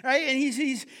saying. Right? And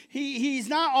he's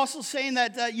not also saying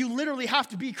that you literally have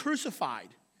to be crucified.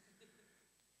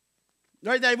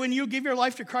 Right, that when you give your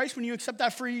life to Christ, when you accept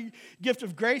that free gift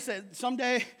of grace, that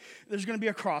someday there's going to be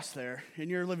a cross there in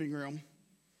your living room,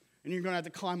 and you're going to have to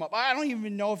climb up. I don't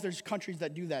even know if there's countries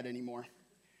that do that anymore.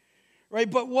 Right,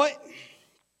 but what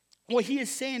he is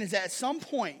saying is that at some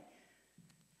point,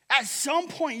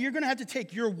 you're going to have to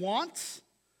take your wants,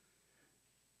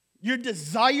 your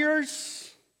desires,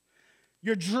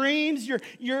 your dreams,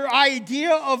 your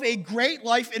idea of a great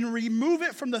life, and remove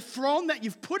it from the throne that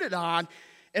you've put it on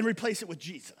and replace it with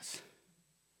Jesus.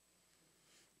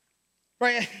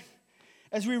 Right?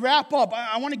 As we wrap up,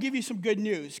 I want to give you some good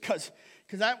news because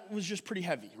that was just pretty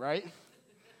heavy, right?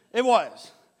 It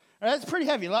was. That's pretty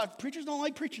heavy. A lot of preachers don't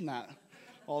like preaching that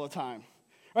all the time.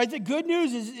 Right? The good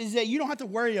news is that you don't have to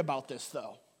worry about this,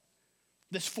 though.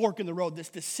 This fork in the road, this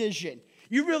decision.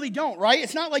 You really don't, right?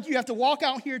 It's not like you have to walk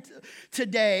out here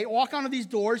today, walk onto these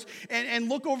doors, and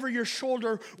look over your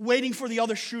shoulder waiting for the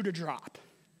other shoe to drop.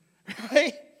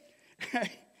 Right?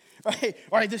 Right?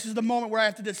 All right, this is the moment where I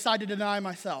have to decide to deny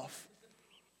myself.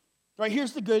 Right,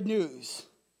 here's the good news.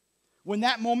 When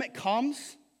that moment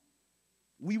comes,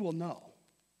 we will know.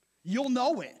 You'll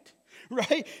know it.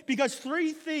 Right? Because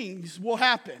three things will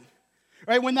happen.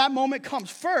 Right? When that moment comes.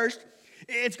 First,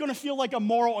 it's going to feel like a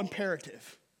moral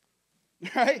imperative.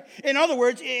 Right? In other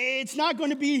words, it's not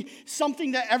going to be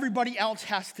something that everybody else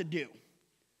has to do.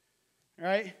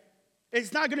 Right?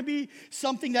 It's not going to be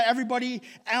something that everybody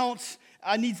else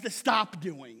needs to stop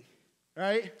doing,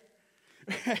 right?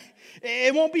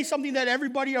 It won't be something that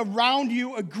everybody around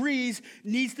you agrees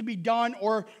needs to be done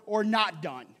or not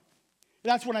done.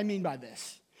 That's what I mean by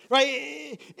this,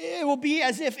 right? It will be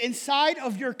as if inside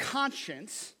of your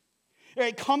conscience,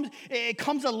 it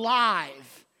comes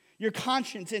alive, your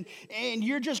conscience, and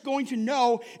you're just going to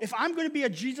know if I'm going to be a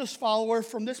Jesus follower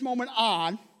from this moment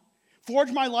on,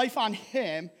 forge my life on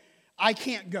him, I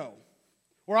can't go,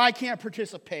 or I can't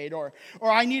participate, or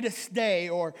I need to stay,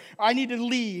 or I need to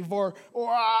leave, or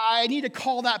I need to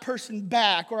call that person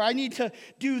back, or I need to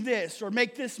do this, or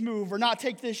make this move, or not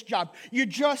take this job. You're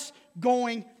just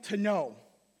going to know.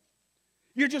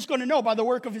 You're just going to know by the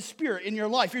work of his Spirit in your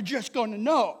life. You're just going to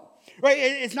know. Right?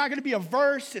 It's not going to be a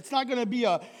verse. It's not going to be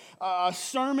a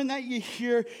sermon that you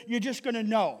hear. You're just going to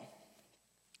know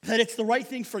that it's the right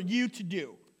thing for you to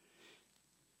do.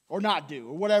 Or not do,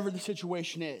 or whatever the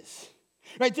situation is.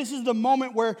 Right? This is the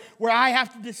moment where I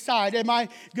have to decide, am I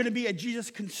going to be a Jesus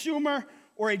consumer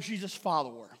or a Jesus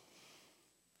follower?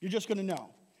 You're just going to know.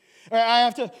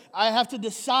 Right? I have to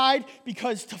decide,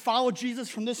 because to follow Jesus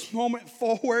from this moment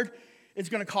forward, it's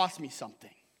going to cost me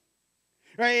something.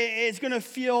 Right? It's going to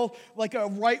feel like a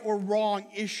right or wrong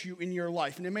issue in your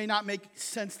life, and it may not make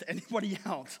sense to anybody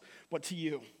else but to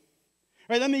you.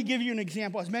 Right? Let me give you an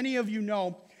example. As many of you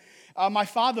know, my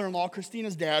father-in-law,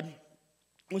 Christina's dad,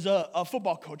 was a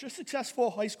football coach, a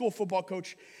successful high school football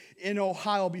coach in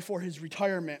Ohio before his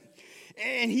retirement.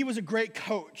 And he was a great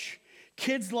coach.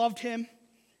 Kids loved him.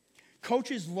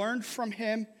 Coaches learned from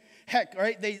him. Heck,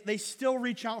 right? They still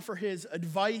reach out for his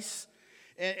advice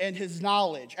and his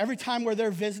knowledge. Every time where they're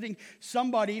visiting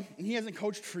somebody, and he hasn't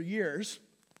coached for years,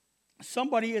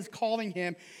 somebody is calling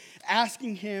him,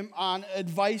 asking him on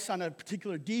advice on a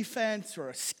particular defense or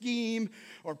a scheme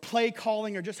or play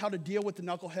calling or just how to deal with the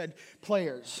knucklehead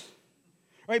players.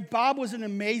 Right? Bob was an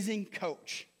amazing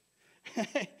coach.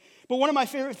 But one of my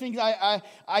favorite things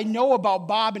I know about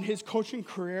Bob and his coaching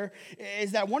career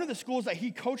is that one of the schools that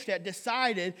he coached at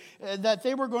decided that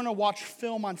they were going to watch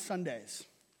film on Sundays.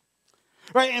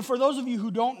 Right, and for those of you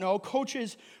who don't know,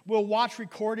 coaches will watch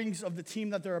recordings of the team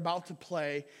that they're about to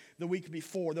play the week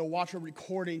before. They'll watch a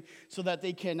recording so that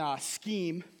they can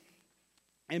scheme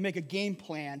and make a game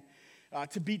plan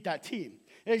to beat that team.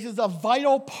 This is a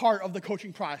vital part of the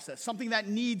coaching process, something that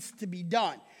needs to be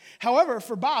done. However,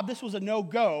 for Bob, this was a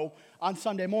no-go on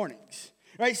Sunday mornings.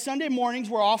 Right, Sunday mornings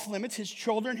were off limits. His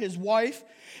children, his wife,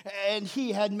 and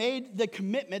he had made the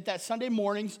commitment that Sunday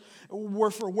mornings were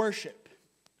for worship.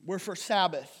 We're for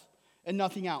Sabbath and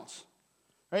nothing else.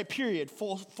 Right? Period.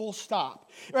 Full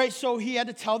stop. Right? So he had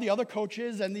to tell the other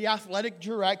coaches and the athletic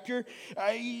director,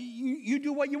 you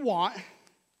do what you want.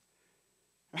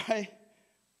 Right?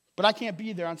 But I can't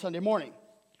be there on Sunday morning.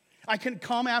 I can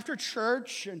come after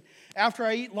church and after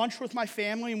I eat lunch with my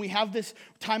family and we have this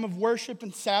time of worship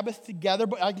and Sabbath together,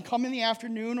 but I can come in the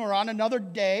afternoon or on another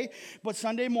day, but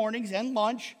Sunday mornings and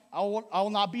lunch, I will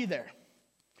not be there.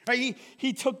 Right?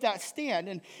 He took that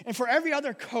stand. And for every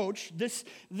other coach, this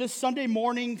Sunday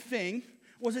morning thing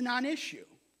was a non-issue.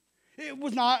 It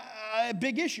was not a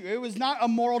big issue. It was not a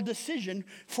moral decision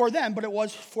for them, but it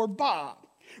was for Bob.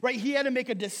 Right? He had to make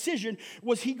a decision.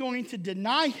 Was he going to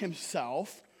deny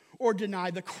himself or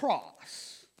deny the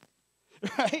cross?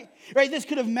 Right? This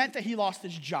could have meant that he lost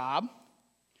his job.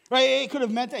 Right? It could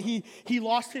have meant that he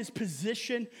lost his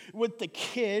position with the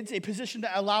kids, a position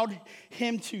that allowed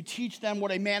him to teach them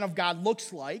what a man of God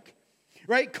looks like.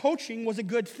 Right? Coaching was a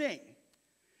good thing.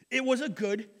 It was a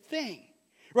good thing.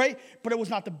 Right? But it was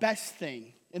not the best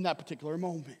thing in that particular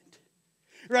moment.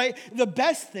 Right? The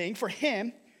best thing for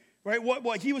him, right,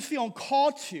 what he was feeling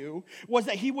called to was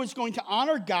that he was going to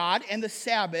honor God and the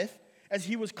Sabbath as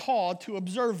he was called to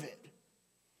observe it.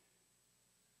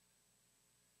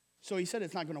 So he said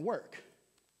it's not going to work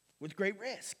with great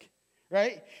risk,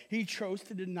 right? He chose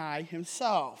to deny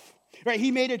himself, right? He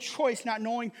made a choice not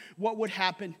knowing what would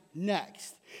happen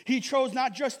next. He chose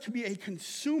not just to be a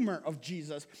consumer of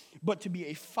Jesus, but to be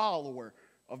a follower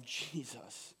of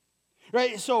Jesus,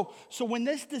 right? So when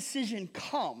this decision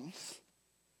comes,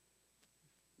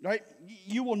 right,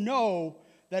 you will know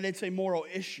that it's a moral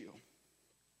issue.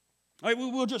 Right?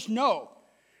 We will just know.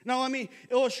 Now let me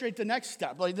illustrate the next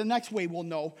step, like the next way we'll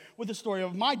know with the story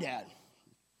of my dad.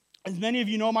 As many of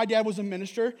you know, my dad was a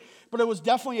minister, but it was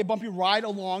definitely a bumpy ride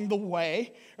along the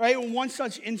way, right? One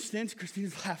such instance,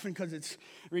 Christine's laughing because it's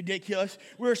ridiculous.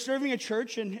 We were serving a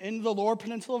church in the lower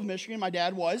peninsula of Michigan, my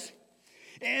dad was,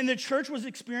 and the church was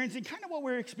experiencing kind of what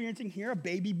we're experiencing here, a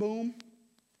baby boom.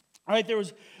 All right, there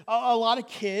was a lot of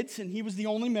kids, and he was the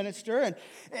only minister,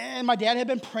 and my dad had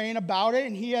been praying about it,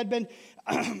 and he had been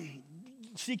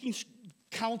seeking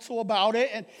counsel about it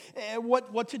and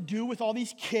what to do with all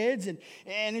these kids. And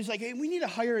he's like, hey, we need to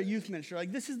hire a youth minister.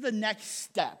 Like, this is the next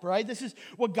step, right? This is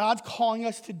what God's calling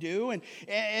us to do.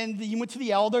 And he went to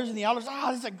the elders, and the elders,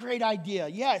 this is a great idea.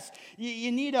 Yes,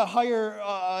 you need to hire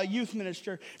a youth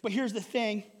minister. But here's the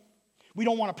thing, we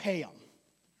don't want to pay him.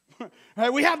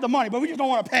 Right? We have the money, but we just don't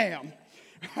want to pay him.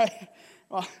 Right?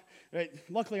 Well, right?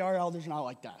 Luckily, our elders are not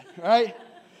like that, right?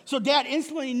 So Dad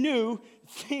instantly knew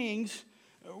things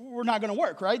were not going to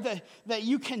work, right? That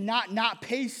you cannot not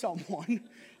pay someone,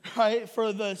 right,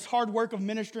 for this hard work of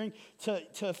ministering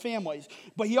to families.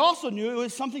 But he also knew it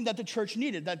was something that the church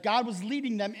needed, that God was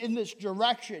leading them in this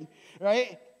direction,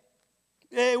 right?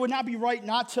 It would not be right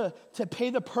not to pay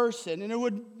the person, and it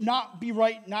would not be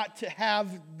right not to have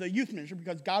the youth minister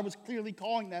because God was clearly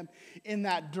calling them in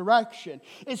that direction.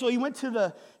 And so he went to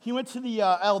the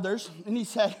elders, and he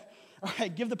said, all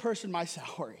right, give the person my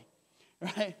salary,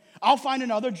 right? I'll find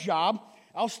another job.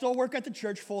 I'll still work at the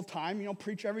church full time,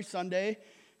 preach every Sunday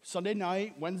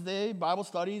night, Wednesday, Bible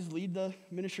studies, lead the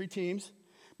ministry teams,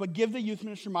 but give the youth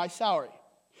minister my salary.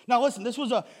 Now listen, this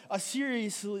was a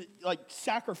serious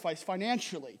sacrifice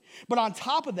financially. But on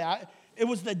top of that, it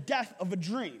was the death of a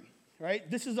dream, right?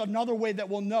 This is another way that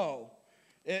we'll know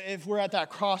if we're at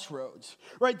that crossroads,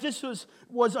 right? This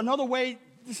was another way,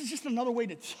 this is just another way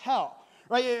to tell,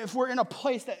 right? If we're in a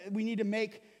place that we need to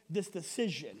make this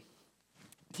decision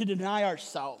to deny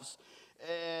ourselves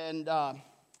and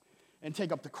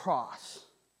take up the cross,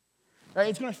 right?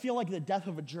 It's going to feel like the death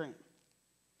of a dream,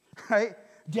 right?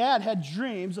 Dad had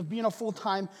dreams of being a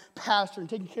full-time pastor and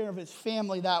taking care of his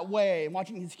family that way and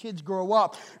watching his kids grow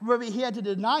up. But he had to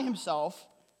deny himself,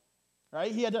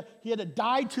 right? He had to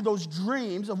die to those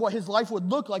dreams of what his life would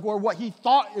look like or what he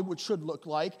thought it should look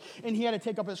like, and he had to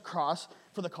take up his cross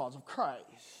for the cause of Christ.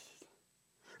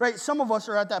 Right? Some of us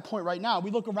are at that point right now.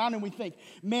 We look around and we think,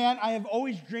 man, I have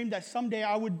always dreamed that someday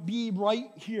I would be right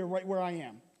here, right where I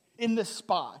am, in this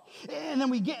spot. And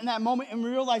then we get in that moment and we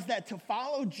realize that to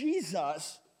follow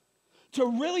Jesus, to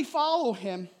really follow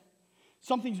him,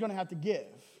 something's going to have to give.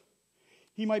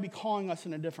 He might be calling us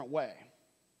in a different way.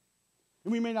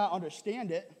 And we may not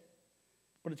understand it,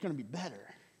 but it's going to be better.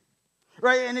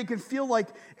 Right? And it can feel like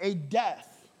a death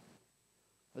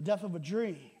of a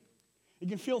dream. It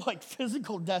can feel like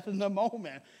physical death in the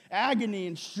moment, agony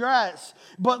and stress.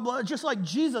 But just like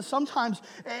Jesus, sometimes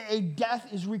a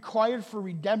death is required for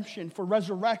redemption, for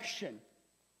resurrection,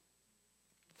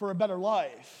 for a better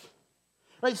life.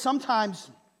 Right? Sometimes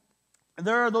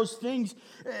there are those things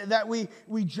that we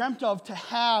dreamt of to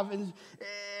have and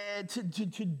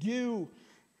to do,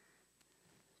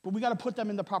 but we got to put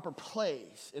them in the proper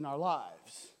place in our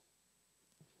lives.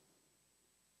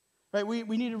 Right?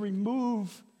 We need to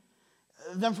remove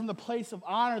them from the place of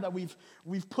honor that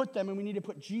we've put them, and we need to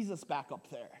put Jesus back up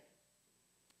there.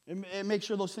 And make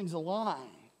sure those things align.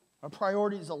 Our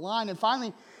priorities align. And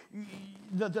finally,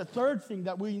 the third thing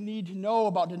that we need to know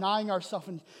about denying ourselves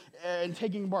and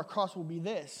taking up our cross will be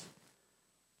this: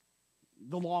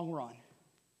 the long run.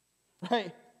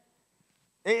 Right?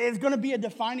 It's going to be a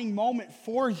defining moment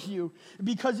for you,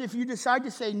 because if you decide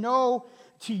to say no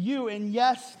to you and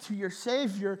yes to your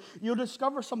Savior, you'll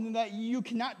discover something that you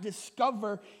cannot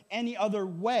discover any other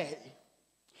way.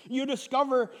 You'll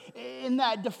discover in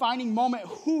that defining moment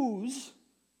whose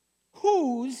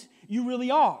you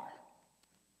really are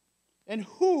and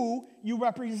who you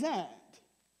represent.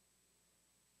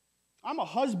 I'm a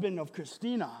husband of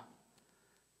Christina,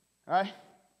 right?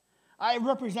 I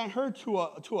represent her to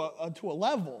a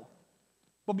level,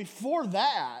 but before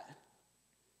that,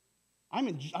 I'm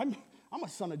a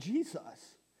son of Jesus,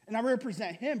 and I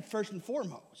represent Him first and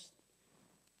foremost.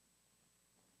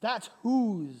 That's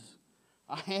whose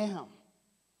I am.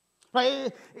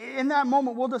 Right? In that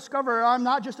moment, we'll discover I'm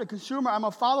not just a consumer, I'm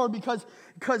a follower because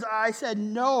I said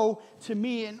no to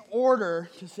me in order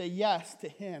to say yes to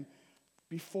Him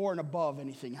before and above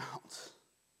anything else.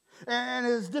 And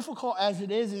as difficult as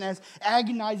it is, and as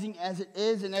agonizing as it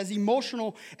is, and as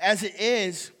emotional as it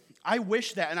is, I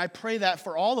wish that and I pray that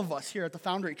for all of us here at the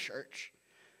Foundry Church.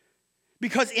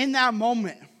 Because in that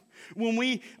moment, when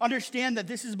we understand that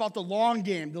this is about the long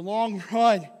game, the long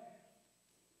run,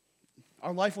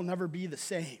 our life will never be the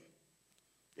same.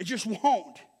 It just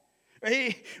won't.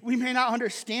 Right? We may not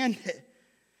understand it.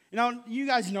 You know, you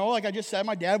guys know, like I just said,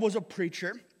 my dad was a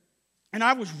preacher, and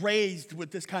I was raised with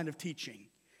this kind of teaching,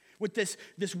 with this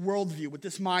worldview, with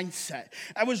this mindset.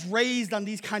 I was raised on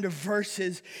these kind of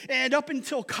verses, and up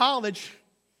until college,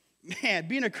 man,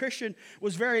 being a Christian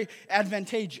was very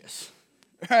advantageous,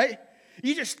 right?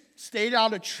 You just stayed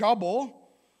out of trouble,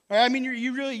 right? I mean,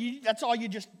 you really that's all you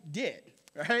just did,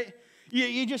 right?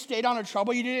 You just stayed out of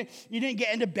trouble. You didn't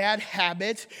get into bad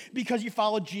habits because you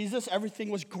followed Jesus. Everything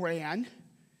was grand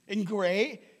and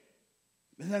great.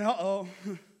 And then,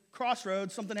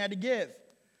 crossroads, something had to give,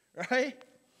 right?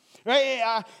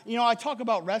 Right? I talk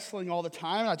about wrestling all the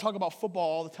time. I talk about football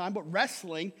all the time, but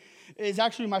wrestling is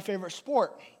actually my favorite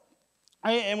sport.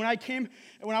 And when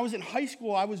I was in high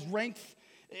school, I was ranked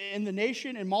in the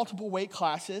nation in multiple weight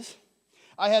classes.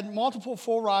 I had multiple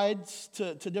full rides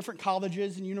to different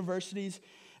colleges and universities,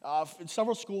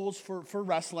 several schools for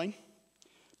wrestling.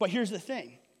 But here's the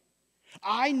thing.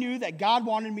 I knew that God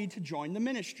wanted me to join the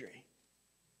ministry.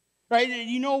 Right?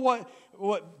 You know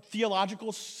what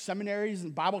theological seminaries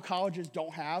and Bible colleges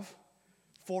don't have?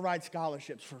 Full ride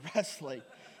scholarships for wrestling.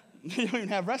 They don't even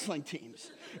have wrestling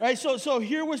teams. Right? So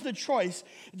here was the choice: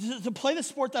 to play the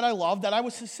sport that I loved, that I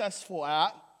was successful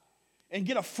at, and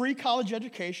get a free college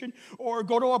education, or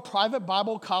go to a private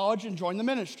Bible college and join the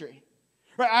ministry.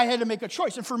 Right? I had to make a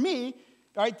choice. And for me,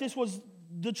 right, this was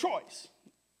the choice.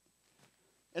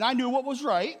 And I knew what was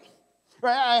right.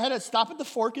 Right? I had to stop at the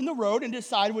fork in the road and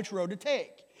decide which road to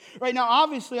take. Right? Now,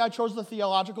 obviously, I chose the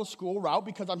theological school route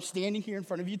because I'm standing here in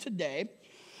front of you today.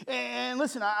 And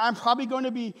listen, I'm probably going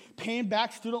to be paying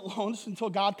back student loans until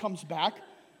God comes back.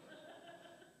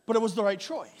 But it was the right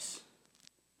choice.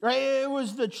 Right? It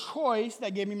was the choice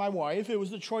that gave me my wife. It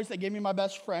was the choice that gave me my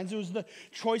best friends. It was the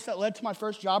choice that led to my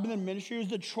first job in the ministry. It was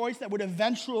the choice that would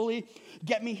eventually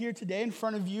get me here today in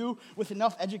front of you with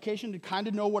enough education to kind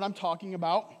of know what I'm talking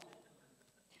about.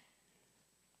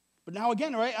 But now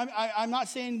again, right, I'm not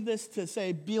saying this to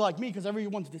say be like me, because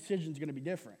everyone's decision is going to be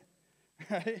different.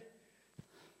 Right?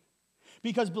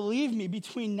 Because believe me,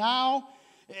 between now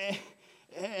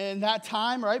and that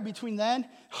time, right, between then,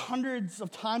 hundreds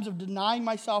of times of denying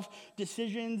myself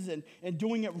decisions and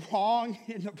doing it wrong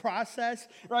in the process,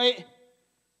 right?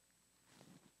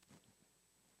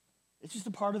 It's just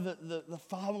a part of the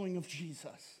following of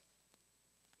Jesus.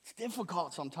 It's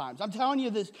difficult sometimes. I'm telling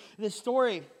you this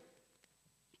story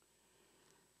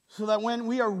so that when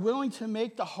we are willing to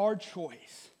make the hard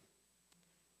choice,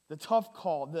 the tough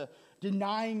call, the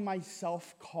denying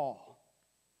myself call,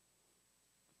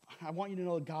 I want you to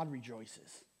know that God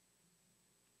rejoices.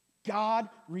 God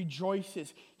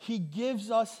rejoices. He gives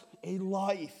us a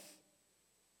life.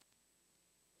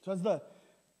 So as the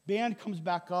band comes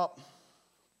back up,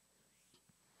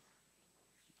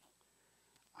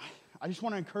 I just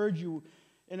want to encourage you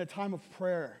in a time of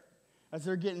prayer as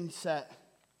they're getting set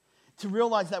to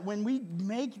realize that when we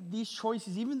make these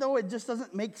choices, even though it just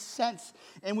doesn't make sense,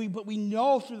 but we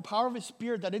know through the power of His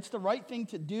Spirit that it's the right thing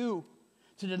to do,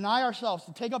 to deny ourselves,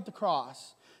 to take up the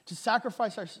cross, to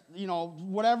sacrifice our,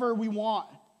 whatever we want.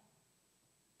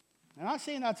 I'm not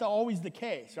saying that's always the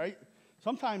case, right?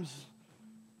 Sometimes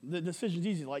The decision's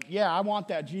easy. Like, yeah, I want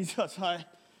that, Jesus.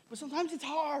 But sometimes it's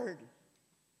hard.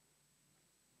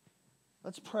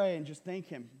 Let's pray and just thank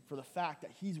him for the fact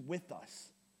that he's with us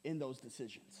in those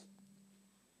decisions.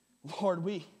 Lord,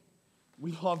 we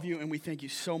love you and we thank you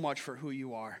so much for who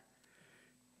you are.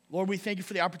 Lord, we thank you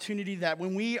for the opportunity that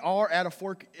when we are at a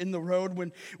fork in the road,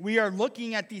 when we are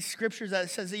looking at these scriptures that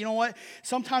says that, you know what,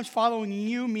 sometimes following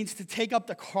you means to take up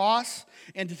the cross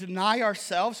and to deny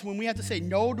ourselves, when we have to say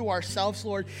no to ourselves,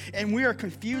 Lord, and we are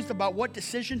confused about what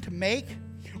decision to make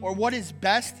or what is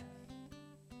best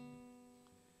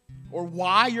or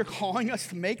why you're calling us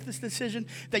to make this decision,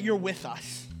 that you're with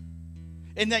us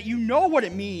and that you know what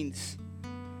it means.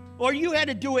 Lord, you had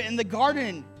to do it in the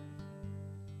garden.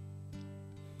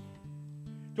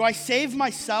 Do I save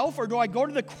myself or do I go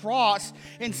to the cross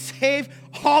and save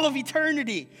all of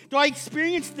eternity? Do I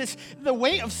experience the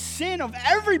weight of sin of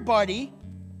everybody?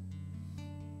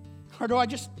 Or do I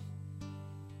just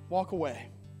walk away?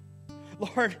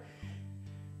 Lord,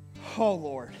 oh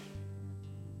Lord,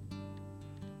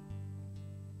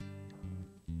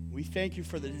 we thank you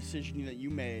for the decision that you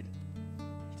made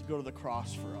to go to the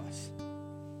cross for us.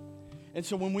 And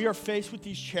so when we are faced with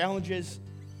these challenges,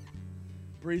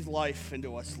 breathe life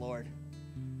into us, Lord.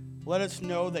 Let us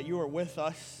know that you are with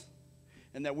us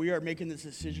and that we are making this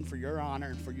decision for your honor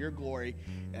and for your glory,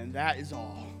 and that is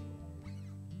all.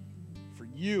 For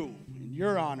you and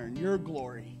your honor and your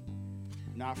glory,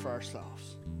 not for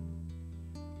ourselves.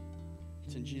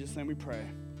 It's in Jesus' name we pray.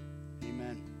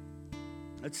 Amen.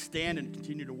 Let's stand and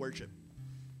continue to worship.